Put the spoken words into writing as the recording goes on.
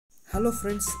Hello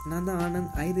friends, நான் தான்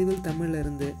Anand iReveal தமிழ்ல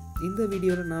இருந்து. இந்த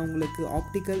வீடியோல நான் உங்களுக்கு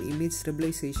ஆப்டிக்கல் இமேஜ்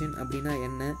ஸ்டெபிலைசேஷன் அப்படினா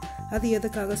என்ன, அது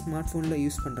எதற்காக ஸ்மார்ட் போன்ல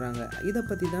யூஸ் பண்றாங்க, இத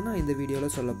பத்தி தான் நான் இந்த வீடியோல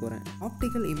சொல்ல போறேன்.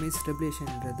 ஆப்டிக்கல் இமேஜ்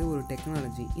ஸ்டெபிலைசேஷன்ன்றது ஒரு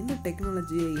டெக்னாலஜி. இந்த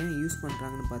டெக்னாலஜியை ஏன் யூஸ்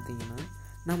பண்றாங்கன்னு பாத்தீங்கன்னா,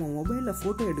 நம்ம மொபைலில்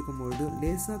ஃபோட்டோ எடுக்கும்போது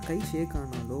லேசாக கை ஷேக்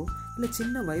ஆனாலோ இல்லை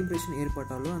சின்ன வைப்ரேஷன்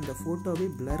ஏற்பட்டாலோ அந்த ஃபோட்டோவே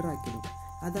பிளர் ஆக்கிடும்.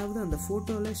 அதாவது அந்த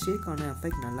ஃபோட்டோவில் ஷேக் ஆன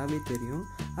எஃபெக்ட் நல்லாவே தெரியும்.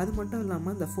 அது மட்டும்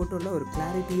இல்லாமல் அந்த ஃபோட்டோவில் ஒரு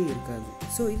கிளாரிட்டியே இருக்காது.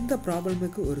 ஸோ இந்த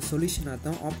ப்ராப்ளமுக்கு ஒரு சொல்யூஷனாக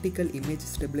தான் optical image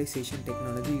stabilisation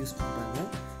technology use பண்ணுறாங்க.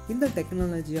 இந்த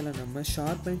டெக்னாலஜியால் நம்ம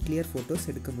ஷார்ப் அண்ட் கிளியர் ஃபோட்டோஸ்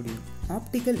எடுக்க முடியும்.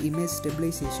 ஆப்டிக்கல் இமேஜ்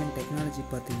ஸ்டெபிலைசேஷன் டெக்னாலஜி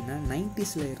பார்த்தீங்கன்னா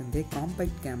 90s இருந்தே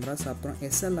காம்பேக்ட் கேமராஸ் அப்புறம்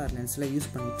எஸ்எல்ஆர் லென்ஸில் யூஸ்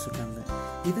பண்ணிகிட்ருக்காங்க.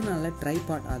 இதனால்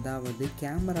ட்ரைபாட், அதாவது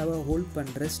கேமராவை ஹோல்ட்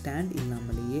பண்ணுற ஸ்டாண்ட்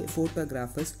இல்லாமலேயே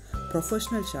ஃபோட்டோகிராஃபர்ஸ்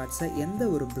ப்ரொஃபஷ்னல் ஷாட்ஸை எந்த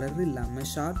ஒரு பிளர் இல்லாமல்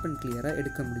ஷார்ப் அண்ட் கிளியராக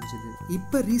எடுக்க முடிஞ்சுது.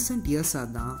 இப்போ ரீசெண்ட் இயர்ஸாக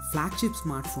தான் ஃப்ளாக்ஷிப்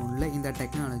ஸ்மார்ட் ஃபோனில் இந்த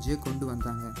டெக்னாலஜியை கொண்டு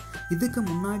வந்தாங்க. இதுக்கு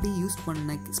முன்னாடி யூஸ்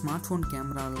பண்ண ஸ்மார்ட் ஃபோன்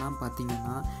கேமராலாம்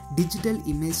பார்த்தீங்கன்னா டிஜிட்டல்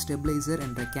இமேஜ் ஸ்டெபிலைசர்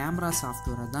என்ற கேமரா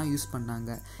சாஃப்ட்வேரை தான் யூஸ்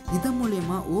பண்ணாங்க. இதன்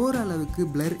மூலயமா ஓரளவுக்கு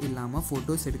பிளர் இல்லாமல்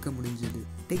ஃபோட்டோஸ் எடுக்க முடிஞ்சுது.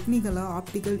 டெக்னிக்கலாக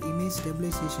ஆப்டிக்கல் இமேஜ்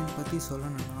ஸ்டெபிலைசேஷன் பற்றி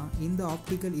சொல்லணும்னா, இந்த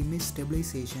ஆப்டிக்கல் இமேஜ்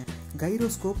ஸ்டெபிலைசேஷன்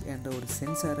கைரோஸ்கோப் என்ற ஒரு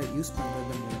சென்சாரை யூஸ்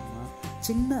பண்ணுறது மூலமாக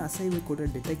சின்ன அசைவு கூட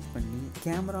டிடெக்ட் பண்ணி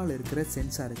கேமராவில் இருக்கிற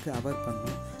சென்சாருக்கு அவர்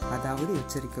பண்ணும், அதாவது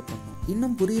எச்சரிக்கை பண்ணும்.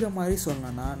 இன்னும் புரிகிற மாதிரி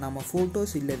சொல்லணும்னா, நம்ம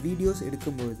ஃபோட்டோஸ் இல்லை வீடியோஸ்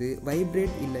எடுக்கும்போது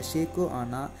வைப்ரேட் இல்லை ஷேக்கோ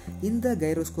ஆனால் இந்த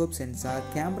கைரோஸ்கோப் சென்சார்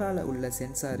கேமராவில் உள்ள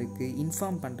சென்சாருக்கு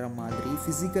இன்ஃபார்ம் பண்ணுற மாதிரி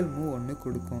ஃபிசிக்கல் மூவ் ஒன்று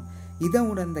கொடுக்கும். இதை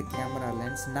உணர்ந்த கேமரா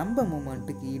லென்ஸ் நம்ம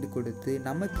மூமெண்ட்டுக்கு ஈடு கொடுத்து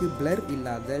நமக்கு பிளர்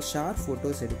இல்லாத ஷார்ப்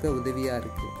ஃபோட்டோஸ் எடுக்க உதவியாக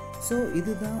இருக்குது. ஸோ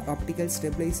இதுதான் ஆப்டிக்கல்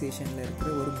ஸ்டெபிலைசேஷனில் இருக்கிற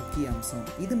ஒரு முக்கிய அம்சம்.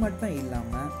 இது மட்டும்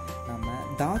இல்லாமல் நம்ம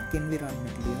டார்க்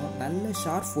என்விரான்மெண்ட்லேயும் நல்ல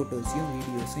ஷார்ப் ஃபோட்டோஸையும்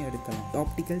வீடியோஸையும் எடுக்கலாம்.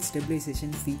 ஆப்டிக்கல்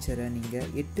ஸ்டெபிலைசேஷன் ஃபீச்சரை நீங்கள்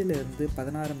 8 to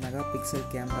 16 மெகா பிக்சல்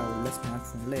கேமரா உள்ள ஸ்மார்ட்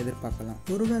ஃபோனில் எதிர்பார்க்கலாம்.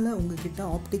 ஒருவேளை உங்ககிட்ட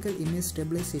ஆப்டிக்கல் இமேஜ்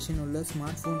ஸ்டெபிலைசேஷன் உள்ள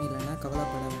ஸ்மார்ட் ஃபோன் இல்லைன்னா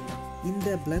கவலைப்பட வேண்டாம். இந்த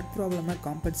பிளர் ப்ராப்ளமை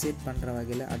காம்பன்சேட் பண்ணுற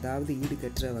வகையில், அதாவது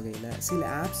ஈடுகட்டுற வகையில் சில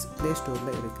ஆப்ஸ் ப்ளே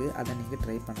ஸ்டோரில் இருக்குது. அதை நீங்கள்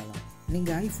ட்ரை பண்ணலாம்.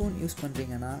 நீங்கள் ஐஃபோன் யூஸ்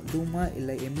பண்ணுறீங்கன்னா லூமா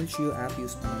இல்லை எமில்ஷியோ ஆப்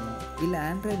யூஸ் பண்ணலாம். இல்லை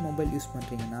ஆண்ட்ராய்ட் மொபைல் யூஸ்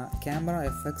பண்ணுறீங்கன்னா கேமரா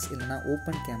எஃபெக்ட்ஸ் இல்லைனா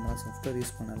ஓப்பன் கேமரா சாஃப்ட்வேர்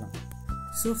யூஸ் பண்ணலாம்.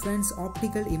 ஸோ ஃப்ரெண்ட்ஸ்,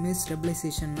 ஆப்டிக்கல் இமேஜ்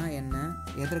ஸ்டெபிலைசேஷன்னா என்ன,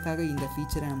 எதற்காக இந்த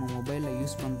ஃபீச்சரை நம்ம மொபைலில்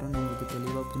யூஸ் பண்ணுறோன்னு உங்களுக்கு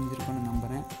தெளிவாக புரிஞ்சிருக்கோன்னு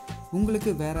நம்புகிறேன்.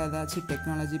 உங்களுக்கு வேறு ஏதாச்சும்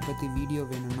டெக்னாலஜி பற்றி வீடியோ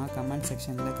வேணும்னா கமெண்ட்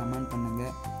செக்ஷனில் கமெண்ட்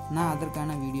பண்ணுங்கள். நான்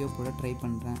அதற்கான வீடியோ கூட ட்ரை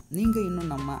பண்ணுறேன். நீங்கள்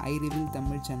இன்னும் நம்ம iReveal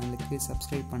தமிழ் சேனலுக்கு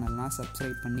சப்ஸ்கிரைப் பண்ணலாம்,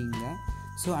 சப்ஸ்கிரைப் பண்ணிங்க.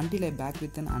 So until I back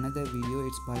with another video,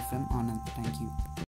 it's bye from Anand. Thank you.